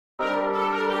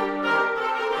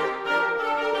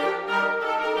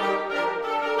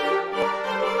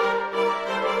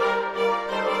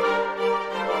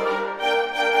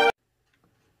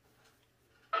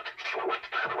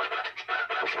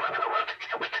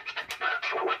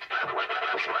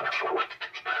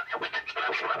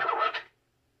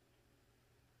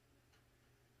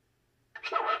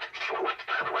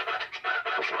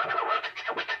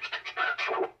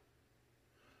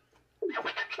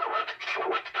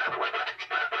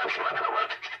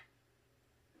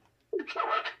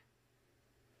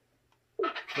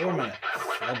4 minutes.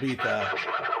 I'll beat that.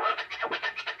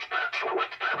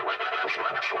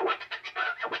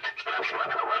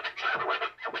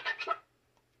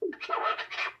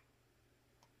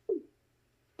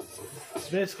 So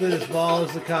basically this ball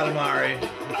is the Katamari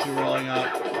that you're rolling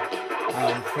up.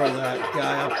 For that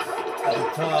guy up at the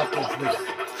top is the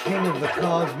king of the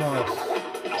cosmos.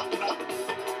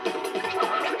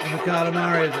 And the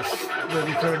Katamari will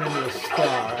be turned into a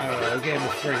star. I don't know, the game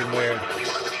is friggin' weird.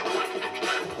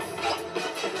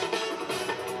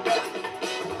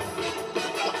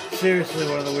 Seriously,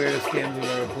 one of the weirdest games I've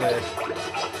ever played.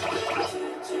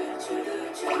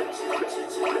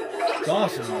 It's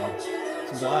awesome though.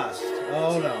 It's a blast.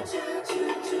 Oh no.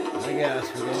 I guess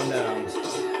we're going down.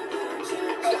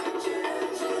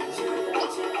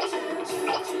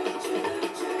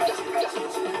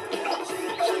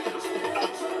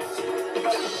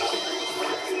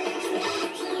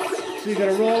 So you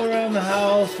gotta roll around the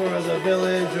house or the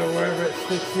village or wherever it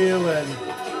sticks you and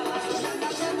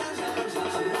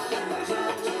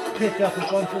pick up a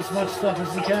bunch of as much stuff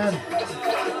as you can.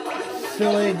 It's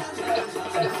silly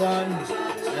and fun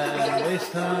and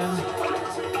waste time.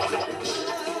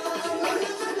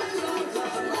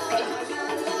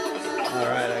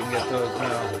 Alright, I can get those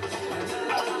now.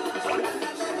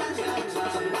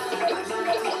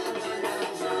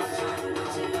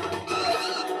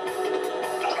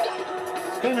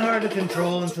 It's kind of hard to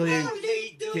control until you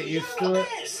get used to it.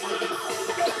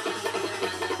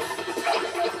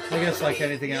 I guess like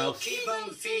anything else.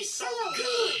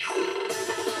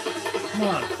 Come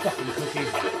on, fucking cookie.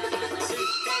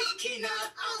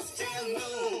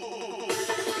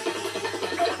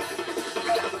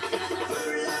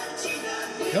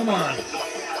 Come on.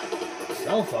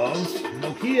 Cell phones.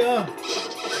 Nokia.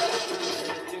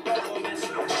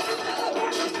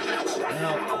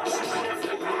 Now.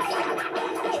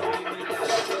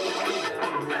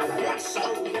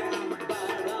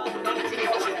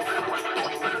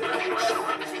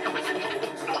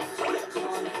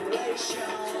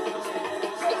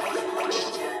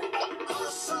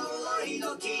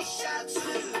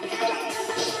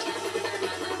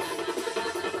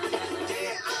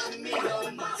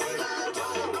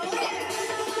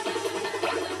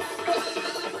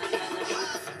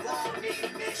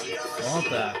 I want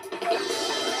that.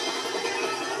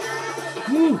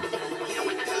 Woo!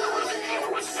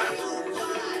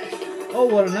 Oh,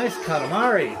 what a nice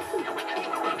Katamari.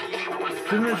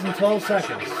 2 minutes and 12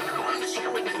 seconds.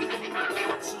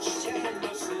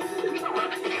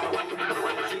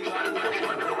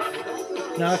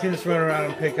 Now I can just run around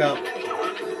and pick up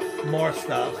more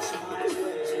stuff.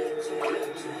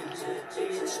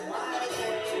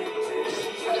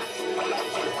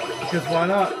 Because why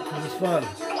not? Because it's fun.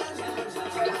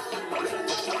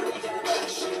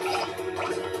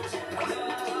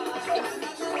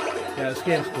 Yeah, this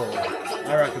game's cool.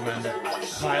 I recommend it.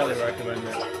 Highly recommend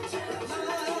it.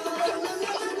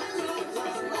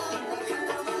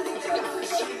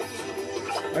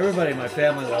 Everybody in my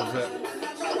family loves it.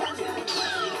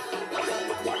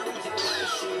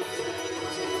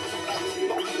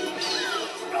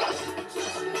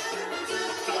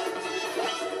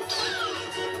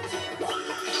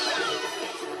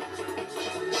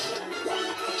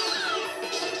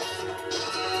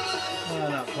 Oh,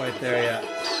 not quite there yet.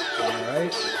 All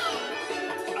right.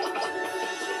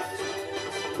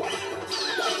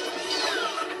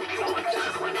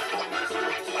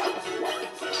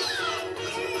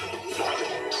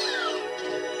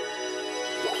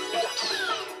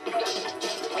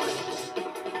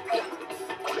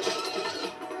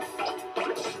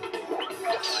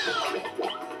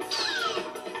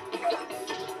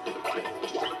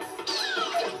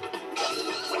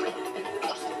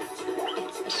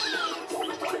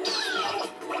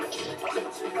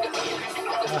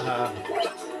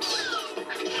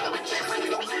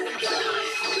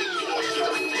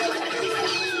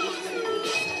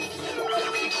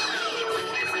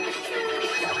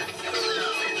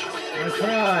 I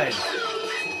tried.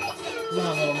 Come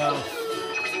on, little mouse.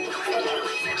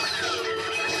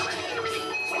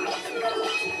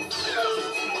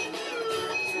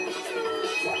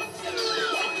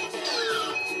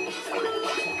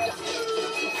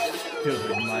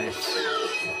 Stupid mice.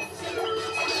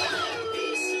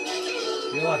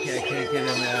 You're lucky I can't get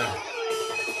in there.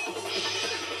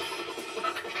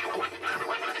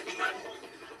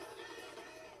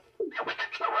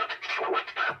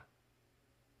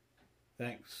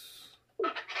 Thanks.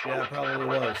 Yeah, it probably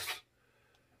was.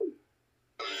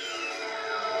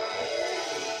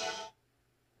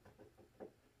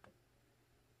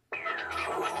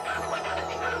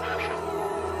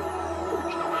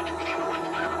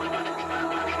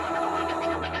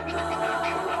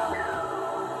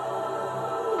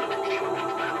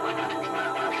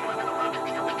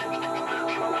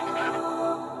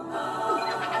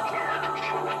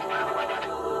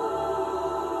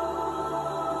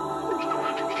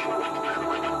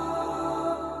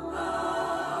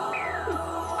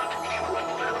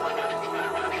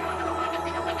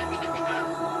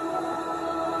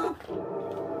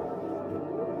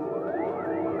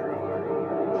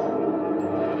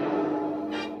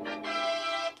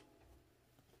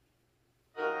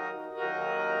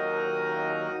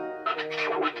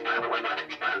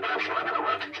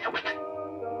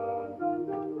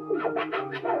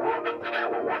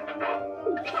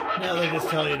 Now they just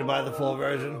tell you to buy the full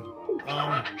version.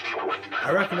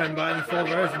 I recommend buying the full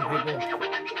version, people.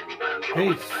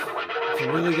 Peace. It's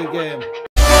a really good game.